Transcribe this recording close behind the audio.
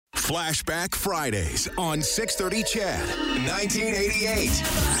Flashback Fridays on 630 CHED, 1988.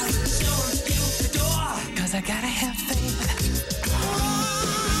 Cause I gotta have faith.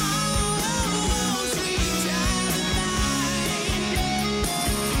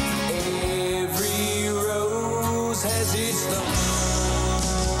 Every rose has its thorn.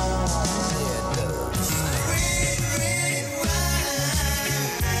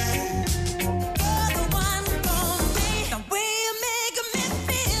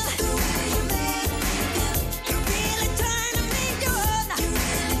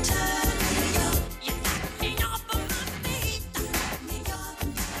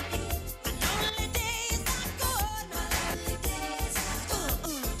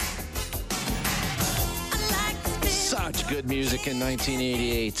 Such good music in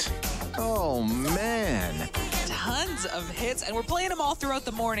 1988. Oh, man. Tons of hits, and we're playing them all throughout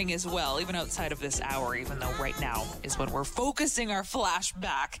the morning as well, even outside of this hour, even though right now is when we're focusing our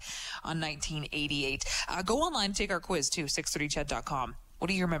flashback on 1988. Go online, take our quiz too, 630ched.com. What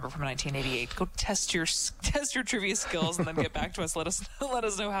do you remember from 1988? Go test your trivia skills and then get back to us. Let us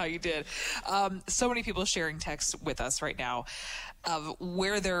know how you did. So many people sharing texts with us right now of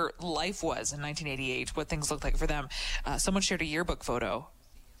where their life was in 1988, what things looked like for them. Someone shared a yearbook photo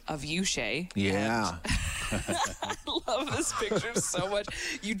of you, Shay. Yeah. I love this picture so much.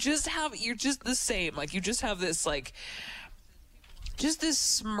 You're just the same. Like, you just have this, like, just this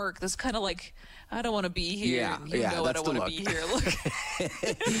smirk, this kind of like, I don't want to be here. Yeah, I don't want to be here. Look.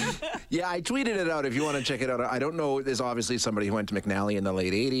 Yeah, I tweeted it out if you want to check it out. I don't know. There's obviously somebody who went to McNally in the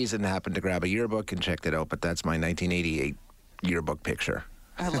late 80s and happened to grab a yearbook and checked it out, but that's my 1988 yearbook picture.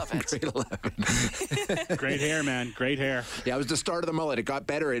 I love it. Grade 11. Great hair, man. Great hair. Yeah, it was the start of the mullet. It got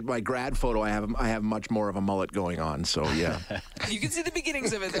better. In my grad photo, I have much more of a mullet going on, so yeah. You can see the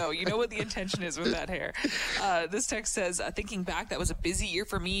beginnings of it, though. You know what the intention is with that hair. This text says, thinking back, that was a busy year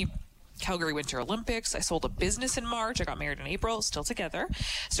for me. Calgary Winter Olympics. I sold a business in March. I got married in April, still together.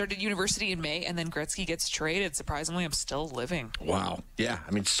 Started university in May, and then Gretzky gets traded. Surprisingly, I'm still living. Wow. Yeah,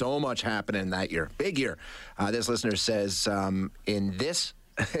 I mean, so much happening that year. Big year. This listener says, in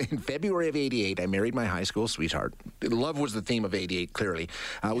February of 88, I married my high school sweetheart. Love was the theme of 88, clearly.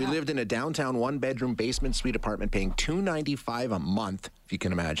 We lived in a downtown one-bedroom basement suite apartment paying $295 a month, if you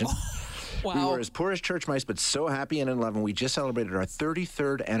can imagine. Wow. We were as poor as church mice, but so happy and in love. And we just celebrated our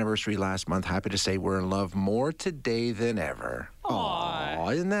 33rd anniversary last month. Happy to say we're in love more today than ever.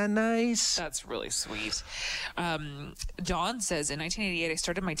 Aww, isn't that nice? That's really sweet. Dawn says, in 1988, I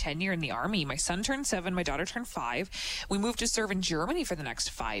started my tenure in the Army. My son turned 7, my daughter turned 5. We moved to serve in Germany for the next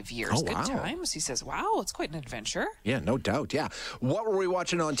 5 years. Oh, Good wow. times. He says, wow, it's quite an adventure. Yeah, no doubt, yeah. What were we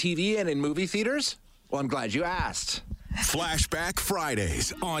watching on TV and in movie theaters? Well, I'm glad you asked. Flashback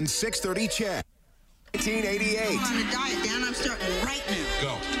Fridays on 630 CHED, 1988. I'm on a diet, Dan. I'm starting right now.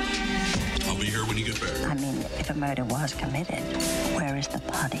 Go. I'll be here when you get back. I mean, if a murder was committed, where is the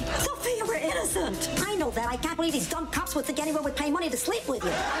body? Sophia, we're innocent. I know that. I can't believe these dumb cops would think anyone would pay money to sleep with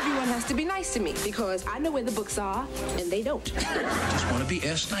you. Everyone has to be nice to me because I know where the books are and they don't. Just want to be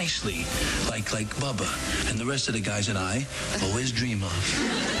asked nicely, like Bubba and the rest of the guys that I always dream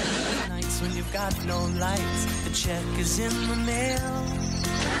of. Nights when you've got no lights, the check is in the mail.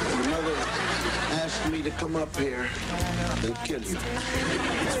 Your mother asked me to come up here and kill you.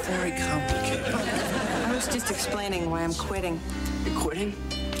 It's very complicated. I was just explaining why I'm quitting. You quitting?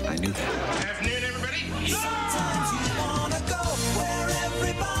 I knew that. Afternoon, everybody. Sometimes you want to go where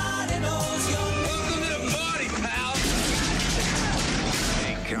everybody knows your name. Welcome to the party, pal.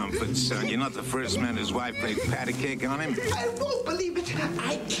 Hey, Comfort, son. You're not the first man whose wife played patty cake on him. I won't believe it.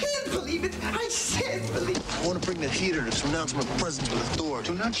 I can't believe it. I said believe it. I want to bring the theater to announce my presence with authority.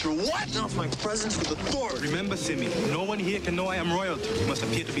 To announce your what? Announce my presence with authority. Remember, Simi, no one here can know I am royalty. You must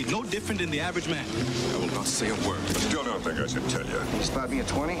appear to be no different than the average man. I will not say a word. I still don't think I should tell you. You spot me at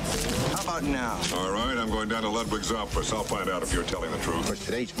 20? How about now? All right, I'm going down to Ludwig's office. I'll find out if you're telling the truth. But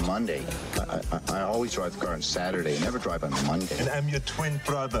today's Monday. I always drive the car on Saturday. Never drive on Monday. And I'm your twin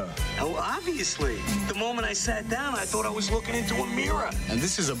brother. Oh, obviously. The moment I sat down, I thought I was looking into a mirror. And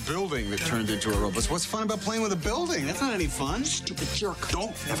this is a building that turned into a robot. What's fun about playing with a building? That's not any fun. Stupid jerk.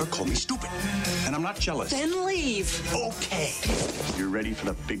 Don't ever call me stupid. And I'm not jealous. Then leave. Okay. You're ready for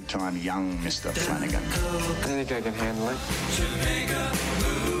the big-time young Mr. Flanagan. I think I can handle it.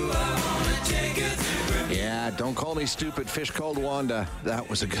 Yeah, Don't Call Me Stupid, Fish Called Wanda. That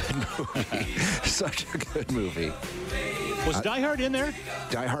was a good movie. Such a good movie. Was Die Hard in there?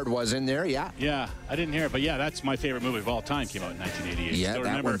 Die Hard was in there, yeah. Yeah, I didn't hear it, but yeah, that's my favorite movie of all time. Came out in 1988. Yeah, Still that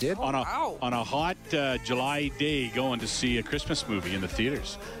remember one did. On a hot July day, going to see a Christmas movie in the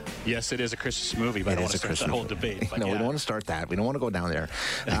theaters. Yes, it is a Christmas movie, but I don't want to start that whole debate. But no, yeah. we don't want to start that. We don't want to go down there.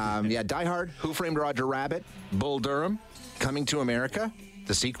 Yeah, Die Hard, Who Framed Roger Rabbit, Bull Durham, Coming to America,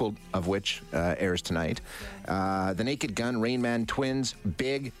 the sequel of which airs tonight. The Naked Gun, Rain Man Twins,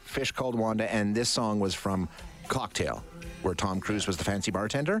 Big, Fish Called Wanda, and this song was from Cocktail, where Tom Cruise was the fancy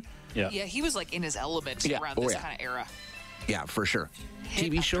bartender. Yeah, he was like in his element around this kind of era. Yeah, for sure.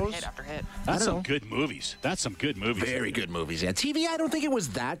 Hit TV after shows? hit after hit. That's some good movies. That's some good movies. Very good movies. Yeah, TV, I don't think it was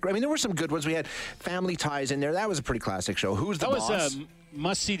that great. I mean, there were some good ones. We had Family Ties in there. That was a pretty classic show. Who's the Boss? That was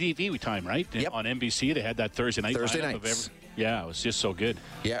must-see TV time, right? Yep. On NBC, they had that Thursday night. Thursday lineup nights. Yeah, it was just so good.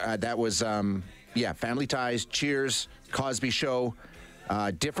 Yeah, that was, Family Ties, Cheers, Cosby Show.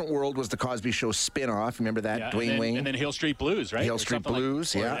 Different World was the Cosby Show spin-off. Remember that? Yeah, Dwayne Wayne. And then Hill Street Blues, right? Hill Street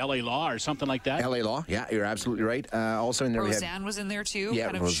Blues, or L.A. Law or something like that. L.A. Law, yeah, you're absolutely right. Also in there Roseanne was in there too,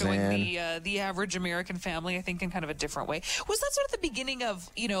 kind of showing the average American family, I think, in kind of a different way. Was that sort of the beginning of,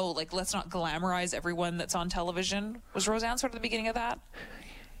 like, let's not glamorize everyone that's on television? Was Roseanne sort of the beginning of that?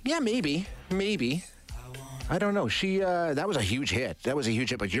 Yeah, maybe. I don't know. She that was a huge hit.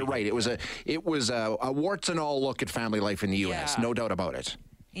 But you're right. It was a warts and all look at family life in the U.S. No doubt about it.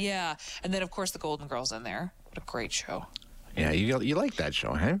 Yeah, and then of course the Golden Girls in there. What a great show. Yeah, you like that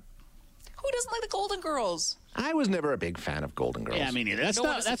show, huh? Who doesn't like the Golden Girls? I was never a big fan of Golden Girls. Yeah, I mean, that's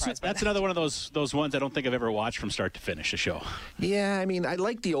another one of those ones I don't think I've ever watched from start to finish a show. Yeah, I mean, I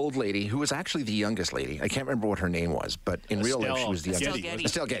like the old lady who was actually the youngest lady. I can't remember what her name was, but in real life she was the youngest.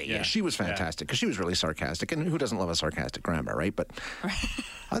 Estelle Getty. Yeah, she was fantastic because she was really sarcastic, and who doesn't love a sarcastic grandma, right? But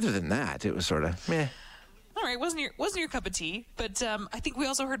other than that, it was sort of meh. All right, wasn't your cup of tea, but I think we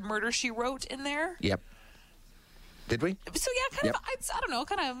also heard Murder, She Wrote in there. Yep. Did we? So yeah, kind of. I don't know,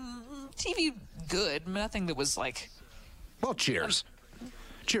 kind of TV good. Nothing that was like. Well, Cheers.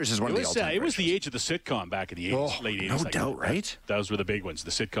 Cheers is one of the all-time. It was the age of the sitcom back in the 80s, late 80s. No doubt, right? Those were the big ones.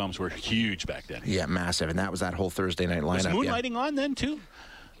 The sitcoms were huge back then. Yeah, massive, and that was that whole Thursday night lineup. Was Moonlighting on then too?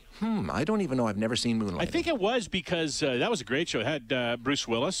 I don't even know. I've never seen Moonlighting. I think it was because that was a great show. It had Bruce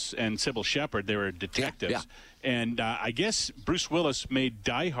Willis and Sybil Shepherd. They were detectives. Yeah. And I guess Bruce Willis made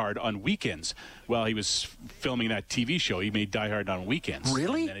Die Hard on weekends while he was filming that TV show. He made Die Hard on weekends.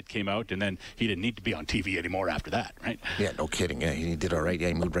 Really? And then it came out, and then he didn't need to be on TV anymore after that, right? Yeah, no kidding. Yeah, he did all right. Yeah,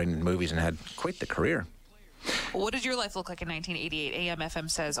 he moved right into movies and had quite the career. What did your life look like in 1988? AM FM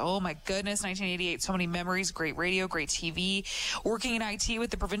says, oh my goodness, 1988, so many memories, great radio, great TV. Working in IT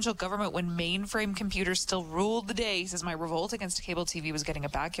with the provincial government when mainframe computers still ruled the day. He says, my revolt against cable TV was getting a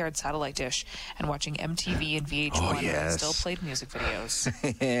backyard satellite dish and watching MTV and VH1 and still played music videos.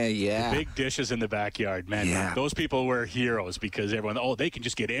 Yeah. The big dishes in the backyard, man. Yeah. Those people were heroes because everyone, they can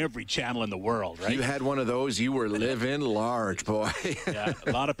just get every channel in the world, right? You had one of those, you were living large, boy. Yeah,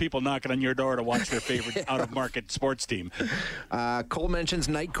 a lot of people knocking on your door to watch their favorite out-of-market sports team. Cole mentions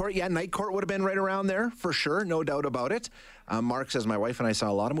Night Court. Yeah, Night Court would have been right around there for sure, no doubt about it. Mark says, my wife and I saw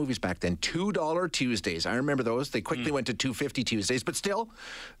a lot of movies back then. $2 Tuesdays. I remember those. They quickly went to $2.50 Tuesdays, but still,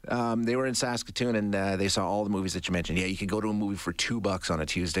 they were in Saskatoon and they saw all the movies that you mentioned. Yeah, you could go to a movie for $2 on a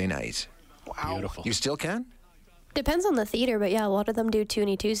Tuesday night. Wow. Beautiful. You still can? Depends on the theater, but yeah, a lot of them do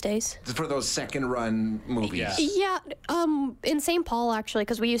Toonie Tuesdays. For those second-run movies. Yeah, in St. Paul, actually,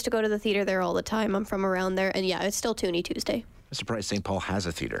 because we used to go to the theater there all the time. I'm from around there, and yeah, it's still Toonie Tuesday. I'm surprised St. Paul has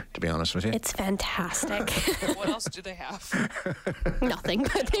a theater, to be honest with you. It's fantastic. What else do they have? Nothing,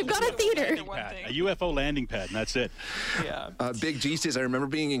 but they've got a theater. A UFO landing pad, and that's it. Yeah. Big G says, I remember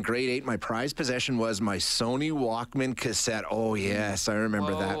being in grade 8. My prized possession was my Sony Walkman cassette. Oh, yes, I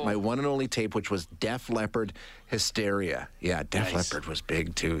remember that. My one and only tape, which was Def Leppard Hysteria. Yeah, Def Leppard was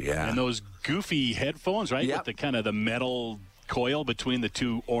big, too, yeah. And those goofy headphones, right? With the kind of the metal coil between the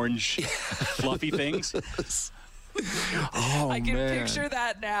two orange fluffy things. I can picture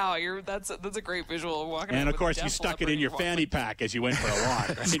that now. That's a great visual. Walking and of course, you stuck it in your fanny pack as you went for a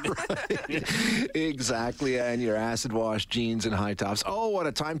walk. Right? Exactly, and your acid wash jeans and high tops. Oh, what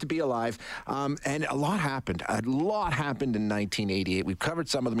a time to be alive! And a lot happened. A lot happened in 1988. We've covered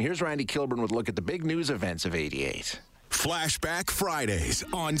some of them. Here's Randy Kilburn with a look at the big news events of '88. Flashback Fridays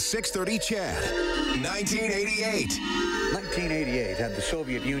on 630 CHED. 1988. 1988 had the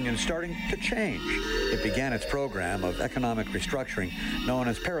Soviet Union starting to change. It began its program of economic restructuring known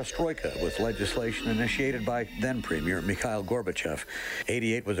as Perestroika, with legislation initiated by then-Premier Mikhail Gorbachev.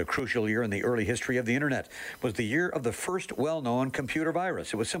 88 was a crucial year in the early history of the Internet. It was the year of the first well-known computer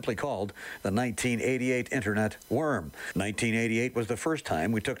virus. It was simply called the 1988 Internet Worm. 1988 was the first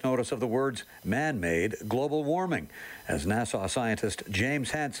time we took notice of the words man-made global warming. as NASA scientist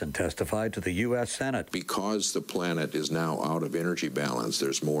James Hansen testified to the U.S. Senate. Because the planet is now out of energy balance,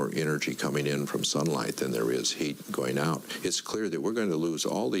 there's more energy coming in from sunlight than there is heat going out. It's clear that we're going to lose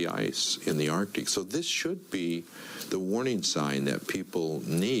all the ice in the Arctic. So this should be the warning sign that people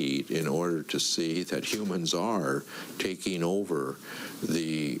need in order to see that humans are taking over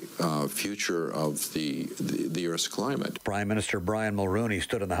the future of the Earth's climate. Prime Minister Brian Mulroney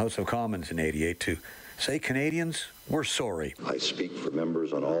stood in the House of Commons in 88 to say Canadians were sorry. I speak for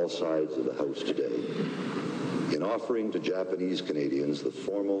members on all sides of the House today in offering to Japanese Canadians the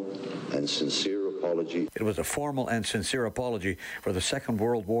formal and sincere apology. It was a formal and sincere apology for the Second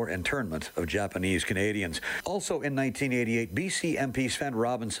World War internment of Japanese Canadians. Also in 1988, BC MP Sven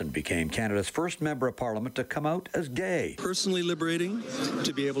Robinson became Canada's first member of Parliament to come out as gay. Personally liberating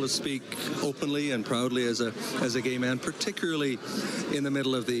to be able to speak openly and proudly as a gay man, particularly in the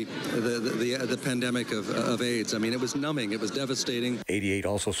middle of the pandemic of AIDS. I mean, it was numbing. It was devastating. 88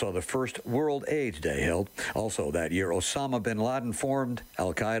 also saw the first World AIDS Day held. Also that year, Osama bin Laden formed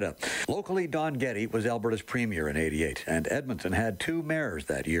Al-Qaeda. Locally, Don Getty was Alberta's premier in 88, and Edmonton had two mayors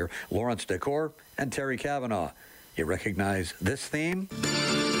that year, Lawrence Decore and Terry Kavanagh. You recognize this theme?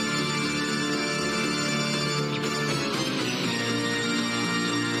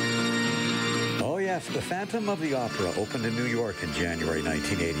 Yes, The Phantom of the Opera opened in New York in January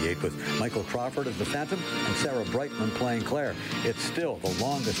 1988 with Michael Crawford as the Phantom and Sarah Brightman playing Claire. It's still the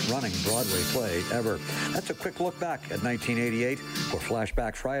longest-running Broadway play ever. That's a quick look back at 1988. For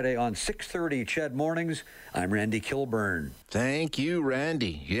Flashback Friday on 6:30 CHED Mornings, I'm Randy Kilburn. Thank you,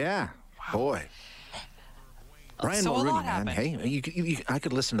 Randy. Yeah, boy. Brian Mulroney, man. Hey, I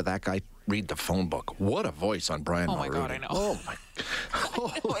could listen to that guy read the phone book. What a voice on Brian Mulroney. Oh, my God, I know. Oh, my.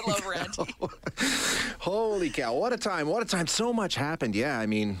 I love Randy. Holy cow. What a time. What a time. So much happened. Yeah, I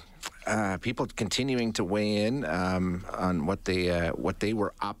mean, people continuing to weigh in on what they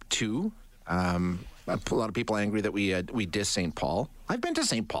were up to. A lot of people angry that we diss St. Paul. I've been to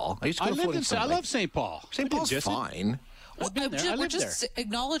St. Paul. I used to go floating. I love St. Paul. St. Paul's fine. We're just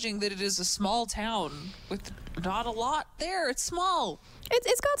acknowledging that it is a small town with not a lot there. It's small.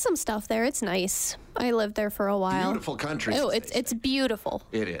 It's got some stuff there. It's nice. I lived there for a while. Beautiful country. Oh, it's beautiful.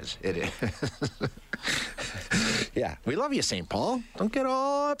 It is. It is. Yeah, we love you, St. Paul. Don't get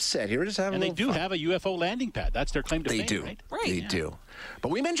all upset here. We're just having. And they do fun. have a UFO landing pad. That's their claim to fame. They do. Right. They do. But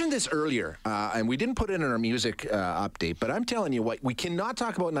we mentioned this earlier, and we didn't put it in our music update. But I'm telling you what, we cannot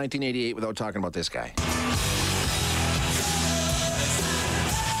talk about 1988 without talking about this guy.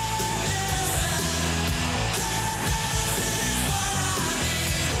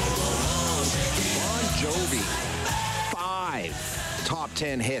 Jovi, 5 top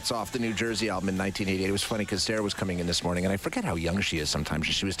 10 hits off the New Jersey album in 1988. It was funny because Sarah was coming in this morning, and I forget how young she is sometimes.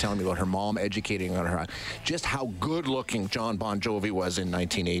 She was telling me about her mom educating on her just how good-looking John Bon Jovi was in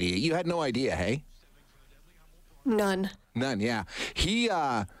 1988. You had no idea, hey? None, yeah. He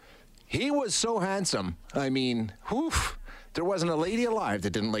was so handsome. I mean, there wasn't a lady alive that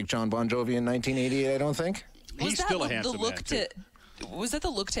didn't like John Bon Jovi in 1988, I don't think. He's still a handsome man, too. Was that the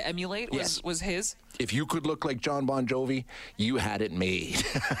look to emulate? Yes. Was his? If you could look like John Bon Jovi, you had it made.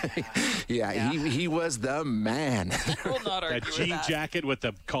 Yeah. He was the man. I will not argue that jean with that. jacket with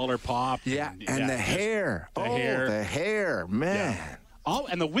the collar pop. And the hair. The hair, man. Yeah. Oh,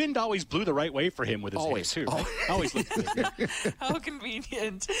 and the wind always blew the right way for him with his hair, too. Right? Always looked good. Yeah. How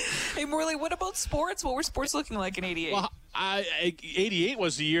convenient. Hey, Morley, what about sports? What were sports looking like in 88? Well, 88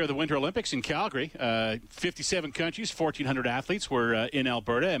 was the year of the Winter Olympics in Calgary. 57 countries, 1,400 athletes were in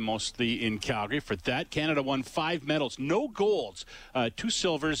Alberta and mostly in Calgary for that. Canada won 5 medals, no golds, 2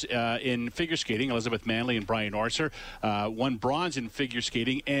 silvers in figure skating. Elizabeth Manley and Brian Orser. 1 bronze in figure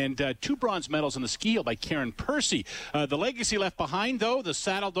skating and 2 bronze medals in the ski by Karen Percy. The legacy left behind, though, the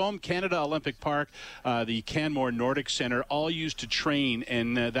Saddle Dome, Canada Olympic Park, the Canmore Nordic Centre, all used to train,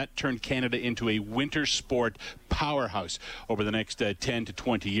 and that turned Canada into a winter sport powerhouse over the next 10 to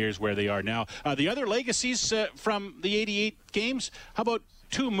 20 years where they are now. The other legacies from the 88 games, how about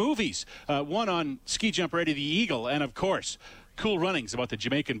 2 movies? One on ski jumper Eddie the Eagle, and of course, Cool Runnings about the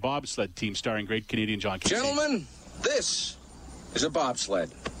Jamaican bobsled team starring great Canadian John Casey. Gentlemen, this is a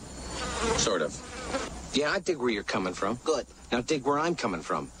bobsled. Sort of. Yeah, I dig where you're coming from. Good. Now dig where I'm coming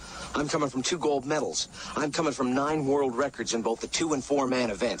from. I'm coming from 2 gold medals. I'm coming from 9 world records in both the 2- and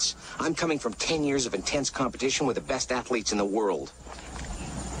 4-man events. I'm coming from 10 years of intense competition with the best athletes in the world.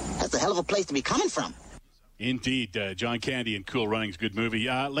 That's a hell of a place to be coming from. Indeed. John Candy and Cool Runnings, good movie.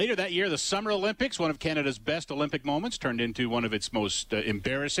 Later that year, the Summer Olympics, one of Canada's best Olympic moments, turned into one of its most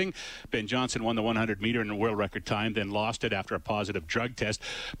embarrassing. Ben Johnson won the 100-meter in a world record time, then lost it after a positive drug test.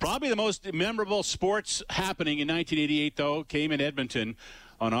 Probably the most memorable sports happening in 1988, though, came in Edmonton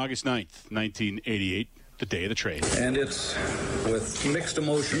on August 9th, 1988, the day of the trade. And it's with mixed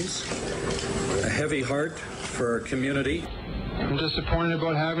emotions, a heavy heart for our community. I'm disappointed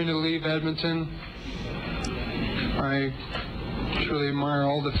about having to leave Edmonton. I truly admire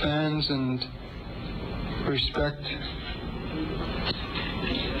all the fans and respect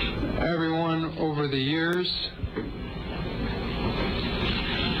everyone over the years.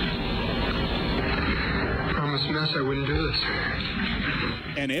 I promised Mess I wouldn't do this.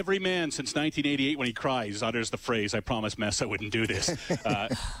 And every man since 1988, when he cries, utters the phrase, "I promised Mess I wouldn't do this."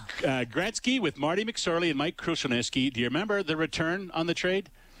 Gretzky with Marty McSorley and Mike Krushelnyski. Do you remember the return on the trade?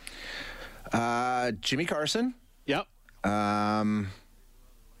 Jimmy Carson. Yep.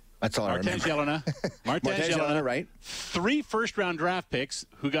 That's all I remember. Martin Gelinas, right. 3 first-round draft picks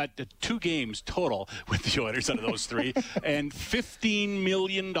who got 2 games total with the Oilers out of those 3, and $15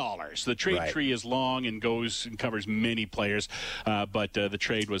 million. The trade tree is long and goes and covers many players, but the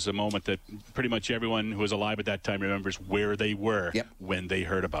trade was a moment that pretty much everyone who was alive at that time remembers where they were when they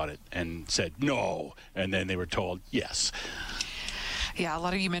heard about it and said no, and then they were told yes. Yeah, a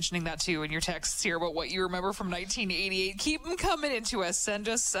lot of you mentioning that too in your texts here about what you remember from 1988. Keep them coming into us. Send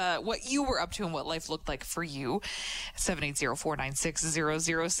us what you were up to and what life looked like for you.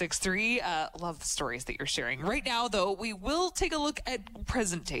 780-496-0063. Love the stories that you're sharing. Right now, though, we will take a look at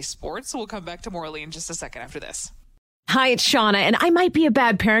present-day sports. So we'll come back to Morley in just a second after this. Hi, it's Shauna, and I might be a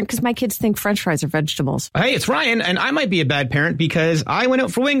bad parent because my kids think French fries are vegetables. Hey, it's Ryan, and I might be a bad parent because I went out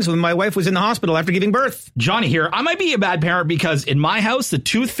for wings when my wife was in the hospital after giving birth. Johnny here. I might be a bad parent because in my house, the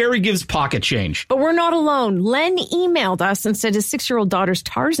tooth fairy gives pocket change. But we're not alone. Len emailed us and said his 6-year-old daughter's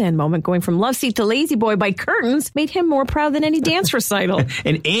Tarzan moment going from love seat to lazy boy by curtains made him more proud than any dance recital.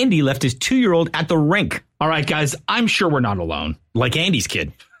 And Andy left his 2-year-old at the rink. All right, guys, I'm sure we're not alone. Like Andy's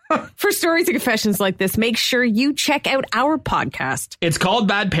kid. For stories and confessions like this, make sure you check out our podcast. It's called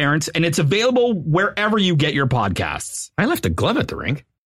Bad Parents, and it's available wherever you get your podcasts. I left a glove at the rink.